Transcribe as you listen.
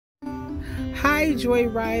Hi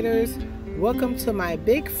Joyriders, welcome to my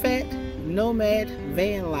big fat Nomad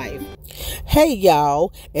van life. Hey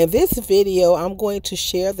y'all, in this video I'm going to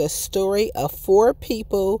share the story of 4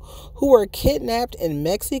 people who were kidnapped in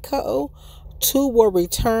Mexico. 2 were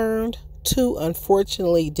returned, 2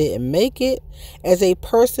 unfortunately didn't make it. As a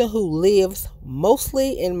person who lives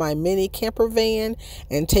mostly in my mini camper van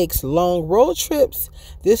and takes long road trips,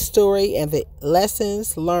 this story and the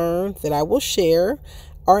lessons learned that I will share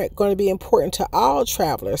are going to be important to all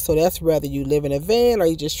travelers. So that's whether you live in a van or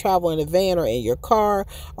you just travel in a van or in your car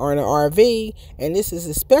or in an RV. And this is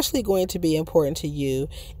especially going to be important to you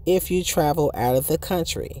if you travel out of the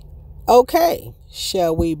country. Okay,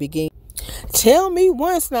 shall we begin? Tell me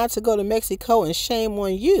once not to go to Mexico and shame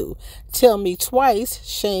on you. Tell me twice,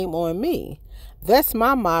 shame on me. That's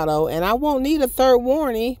my motto, and I won't need a third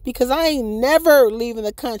warning because I ain't never leaving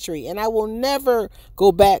the country and I will never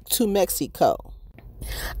go back to Mexico.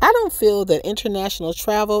 I don't feel that international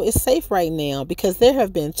travel is safe right now because there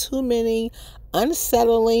have been too many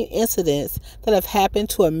unsettling incidents that have happened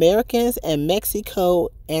to Americans in Mexico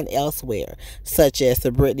and elsewhere, such as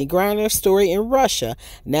the Brittany Griner story in Russia,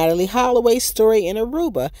 Natalie Holloway's story in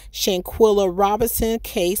Aruba, Shanquilla Robinson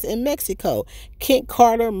case in Mexico, Kent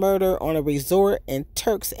Carter murder on a resort in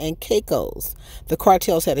Turks and Caicos. The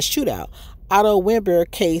cartels had a shootout. Otto Wimber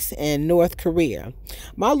case in North Korea.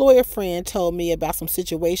 My lawyer friend told me about some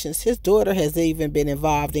situations his daughter has even been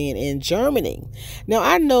involved in Germany. Now,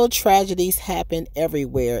 I know tragedies happen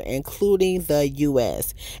everywhere, including the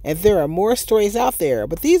U.S., and there are more stories out there,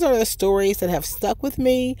 but these are the stories that have stuck with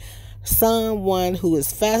me, someone who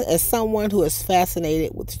is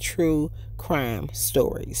fascinated with true crime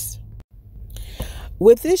stories.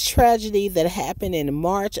 With this tragedy that happened in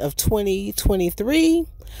March of 2023,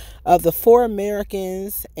 of the 4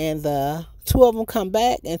 Americans and the 2 of them come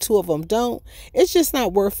back and 2 of them don't, it's just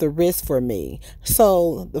not worth the risk for me.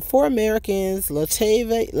 So the 4 Americans,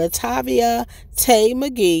 Latavia Tay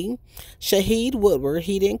McGee, Shaheed Woodward,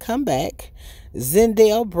 he didn't come back.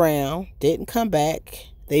 Zendale Brown didn't come back.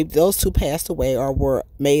 Those 2 passed away or were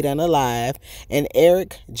made unalive. And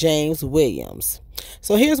Eric James Williams.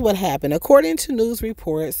 So here's what happened. According to news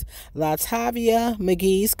reports, Latavia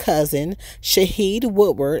McGee's cousin, Shaheed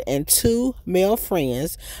Woodward, and 2 male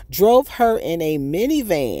friends drove her in a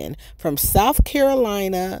minivan from South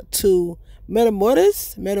Carolina to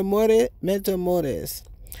Matamoros,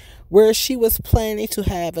 where she was planning to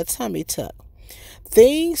have a tummy tuck.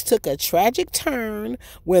 Things took a tragic turn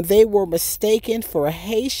when they were mistaken for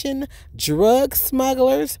Haitian drug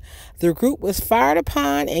smugglers. The group was fired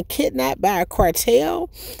upon and kidnapped by a cartel,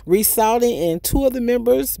 resulting in 2 of the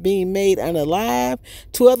members being made unalive.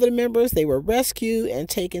 2 other members, they were rescued and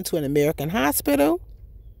taken to an American hospital.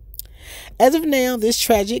 As of now, this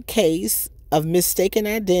tragic case of mistaken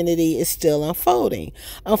identity is still unfolding.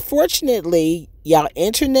 Unfortunately, y'all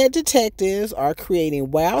internet detectives are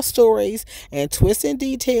creating wild stories and twisting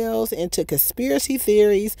details into conspiracy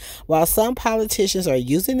theories, while some politicians are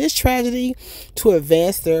using this tragedy to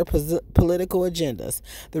advance their political agendas.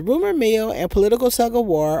 The rumor mill and political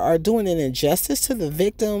tug-of-war are doing an injustice to the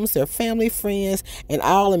victims, their family, friends, and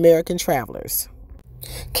all American travelers.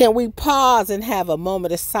 Can we pause and have a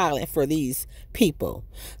moment of silence for these people?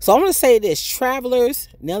 So I'm going to say this, travelers,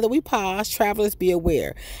 now that we pause, travelers, be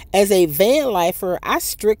aware. As a van lifer, I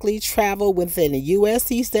strictly travel within the U.S.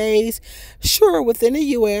 these days. Sure, within the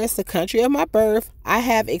U.S., the country of my birth, I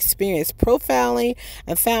have experienced profiling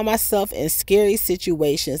and found myself in scary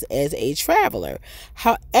situations as a traveler.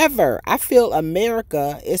 However, I feel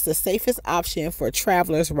America is the safest option for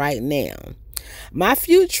travelers right now. My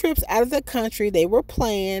few trips out of the country, they were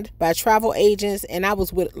planned by travel agents and I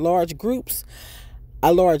was with a large group.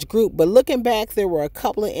 But looking back, there were a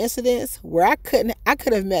couple of incidents where I could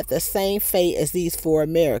have met the same fate as these 4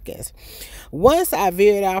 Americans. Once I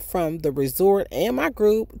veered out from the resort and my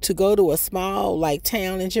group to go to a small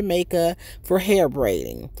town in Jamaica for hair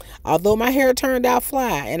braiding. Although my hair turned out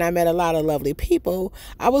fly and I met a lot of lovely people,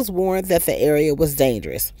 I was warned that the area was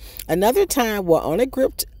dangerous. Another time, while on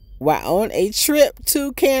a trip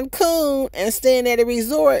to Cancun and staying at a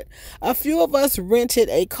resort, a few of us rented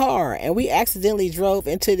a car and we accidentally drove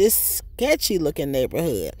into this sketchy looking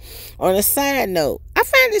neighborhood. On a side note, I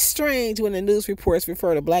find it strange when the news reports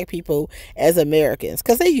refer to black people as Americans,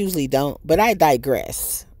 because they usually don't, but I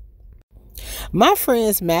digress. My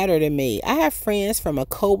friends matter to me. I have friends from a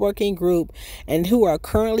co-working group and who are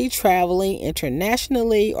currently traveling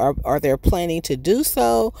internationally or they're planning to do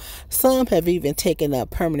so. Some have even taken up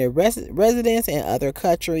permanent residence in other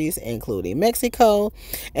countries, including Mexico.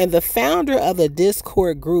 And the founder of the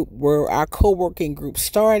Discord group where our co-working group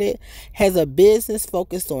started has a business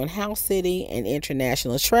focused on house sitting and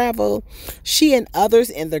international travel. She and others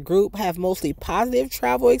in the group have mostly positive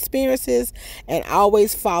travel experiences and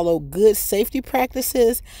always follow good safety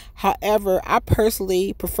practices. However, I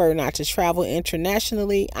personally prefer not to travel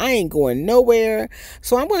internationally. I ain't going nowhere.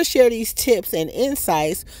 So I'm going to share these tips and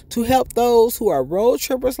insights to help those who are road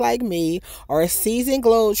trippers like me or seasoned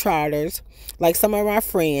globetrotters like some of my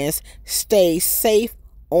friends stay safe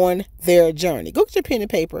on their journey. Go get your pen and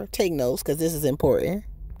paper. Take notes because this is important.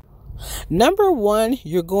 Number one,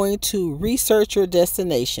 you're going to research your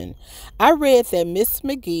destination. I read that Miss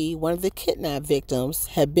McGee, one of the kidnap victims,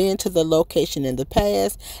 had been to the location in the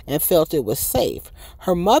past and felt it was safe.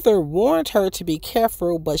 Her mother warned her to be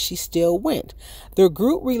careful, but she still went. The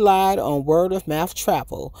group relied on word-of-mouth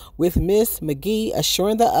travel, with Miss McGee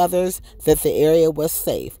assuring the others that the area was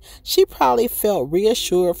safe. She probably felt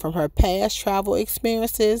reassured from her past travel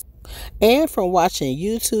experiences and from watching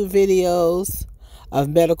YouTube videos of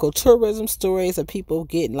medical tourism stories of people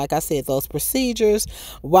getting, like I said, those procedures.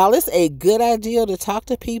 While it's a good idea to talk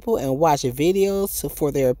to people and watch videos for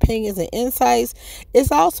their opinions and insights, it's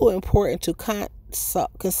also important to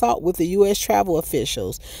consult with the U.S. travel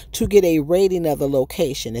officials to get a rating of the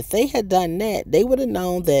location. If they had done that, they would have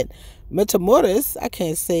known that Matamoros, I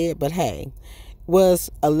can't say it, but hey, was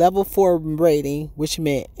a level 4 rating, which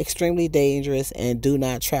meant extremely dangerous and do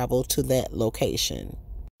not travel to that location.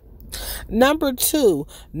 Number two,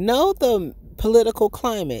 know the political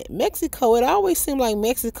climate. Mexico, it always seemed like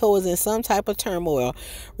Mexico is in some type of turmoil.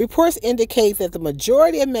 Reports indicate that the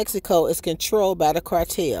majority of Mexico is controlled by the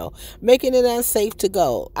cartel, making it unsafe to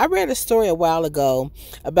go. I read a story a while ago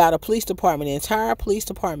about a police department. The entire police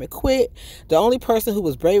department quit. The only person who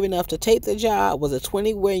was brave enough to take the job was a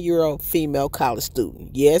 21-year-old female college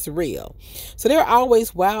student. Yes, real. So there are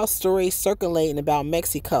always wild stories circulating about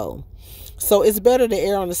Mexico. So it's better to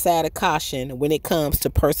err on the side of caution when it comes to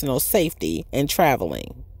personal safety and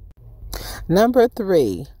traveling. Number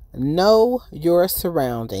three, know your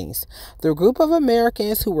surroundings. The group of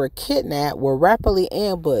Americans who were kidnapped were rapidly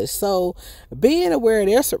ambushed, so being aware of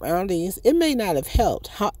their surroundings, it may not have helped.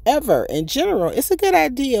 However, in general, it's a good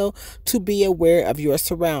idea to be aware of your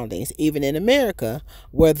surroundings, even in America,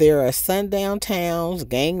 where there are sundown towns,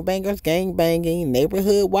 gangbangers, gangbanging,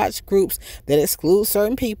 neighborhood watch groups that exclude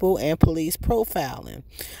certain people, and police profiling.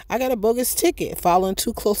 I got a bogus ticket following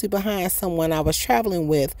too closely behind someone I was traveling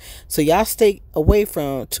with, so y'all stay away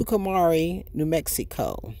from Tucumari, New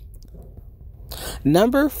Mexico.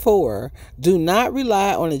 Number four, do not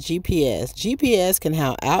rely on a GPS. GPS can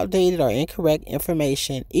have outdated or incorrect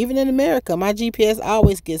information. Even in America, my GPS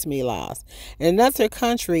always gets me lost. In another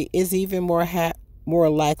country, it's even more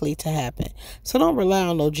likely to happen. So don't rely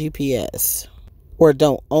on no GPS, or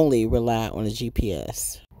don't only rely on a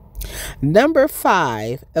GPS. Number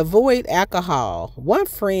five, avoid alcohol. One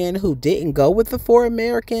friend who didn't go with the 4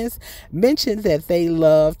 Americans mentioned that they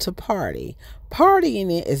love to party.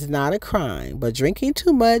 Partying it is not a crime, but drinking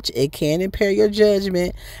too much, it can impair your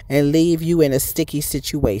judgment and leave you in a sticky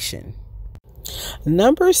situation.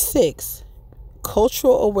 Number six,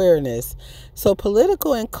 cultural awareness. So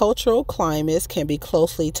political and cultural climates can be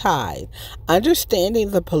closely tied.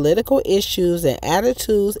 Understanding the political issues and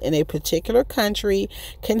attitudes in a particular country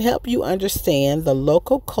can help you understand the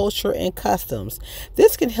local culture and customs.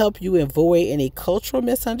 This can help you avoid any cultural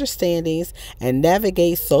misunderstandings and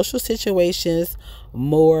navigate social situations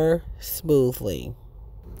more smoothly.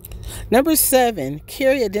 Number seven,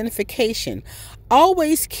 carry identification.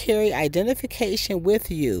 Always carry identification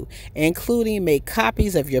with you, including make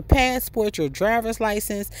copies of your passport, your driver's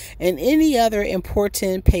license, and any other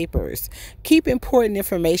important papers. Keep important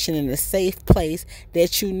information in a safe place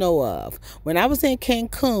that you know of. When I was in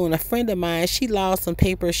Cancun, a friend of mine, she lost some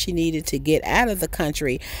papers she needed to get out of the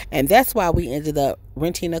country, and that's why we ended up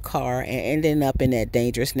renting a car and ending up in that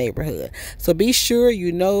dangerous neighborhood. So be sure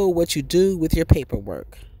you know what you do with your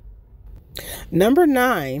paperwork. Number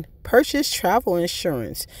 9, purchase travel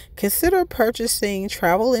insurance. Consider purchasing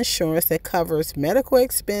travel insurance that covers medical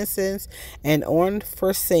expenses and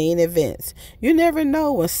unforeseen events. You never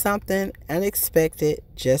know when something unexpected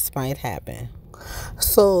just might happen.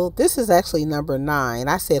 So this is actually number 9.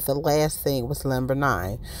 I said the last thing was number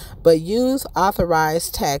 9. But use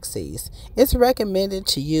authorized taxis. It's recommended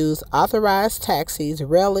to use authorized taxis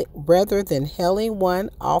rather than hailing one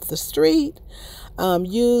off the street.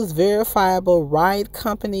 Use verifiable ride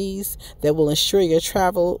companies that will ensure your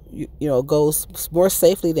travel, goes more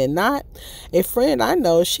safely than not. A friend I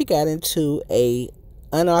know, she got into a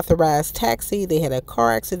unauthorized taxi. They had a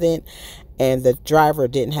car accident and the driver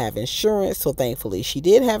didn't have insurance, so thankfully she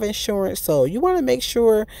did have insurance. So you want to make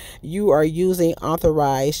sure you are using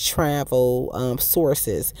authorized travel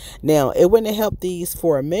sources. Now, it wouldn't help these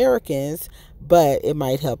for Americans, but it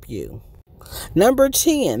might help you. Number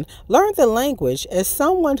 10, learn the language. As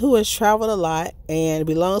someone who has traveled a lot and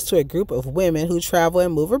belongs to a group of women who travel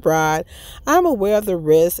and move abroad, I'm aware of the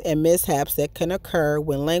risks and mishaps that can occur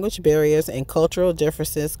when language barriers and cultural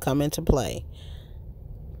differences come into play.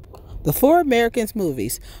 The four Americans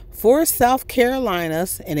movies. Four South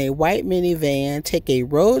Carolinas in a white minivan take a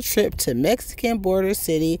road trip to Mexican border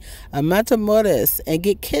city of Matamoros and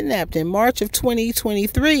get kidnapped in March of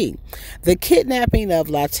 2023. The kidnapping of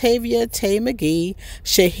Latavia Tay McGee,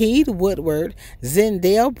 Shaheed Woodward,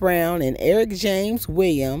 Zendale Brown, and Eric James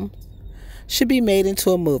Williams should be made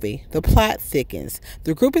into a movie. The plot thickens.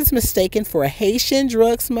 The group is mistaken for Haitian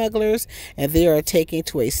drug smugglers, and they are taken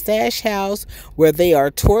to a stash house where they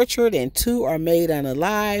are tortured and two are made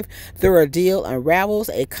unalive. Their ordeal unravels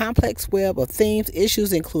a complex web of themes,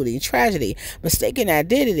 issues including tragedy, mistaken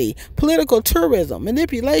identity, political tourism,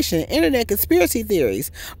 manipulation, internet conspiracy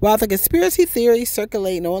theories. While the conspiracy theories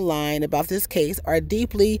circulating online about this case are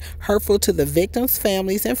deeply hurtful to the victims'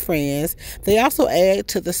 families and friends, they also add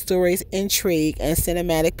to the story's intrigue and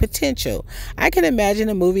cinematic potential. I can imagine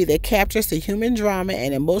a movie that captures the human drama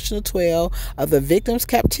and emotional toil of the victim's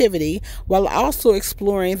captivity while also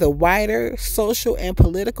exploring the wider social and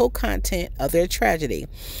political content of their tragedy.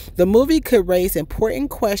 The movie could raise important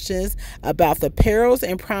questions about the perils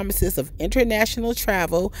and promises of international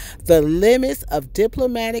travel, the limits of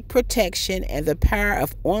diplomatic protection, and the power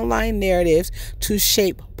of online narratives to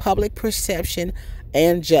shape public perception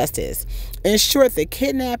and justice. In short, the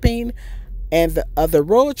kidnapping and the other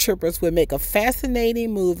road trippers would make a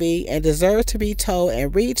fascinating movie and deserve to be told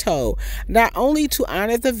and retold, not only to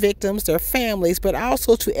honor the victims, their families, but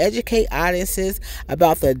also to educate audiences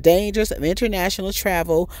about the dangers of international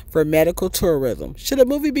travel for medical tourism. Should a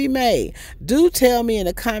movie be made? Do tell me in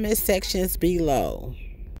the comment sections below.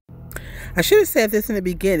 I should have said this in the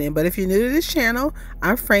beginning, but if you're new to this channel,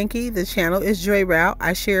 I'm Frankie. The channel is Gurrrrl.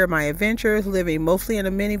 I share my adventures living mostly in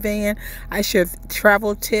a minivan. I share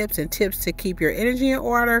travel tips and tips to keep your energy in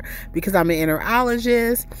order because I'm an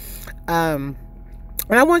enterologist. And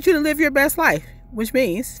I want you to live your best life, which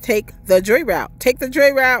means take the Gurrrrl. Take the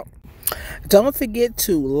Gurrrrl. Don't forget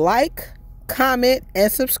to like, comment, and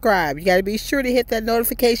subscribe. You got to be sure to hit that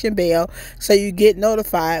notification bell so you get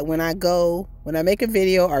notified when I make a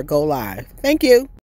video or go live. Thank you.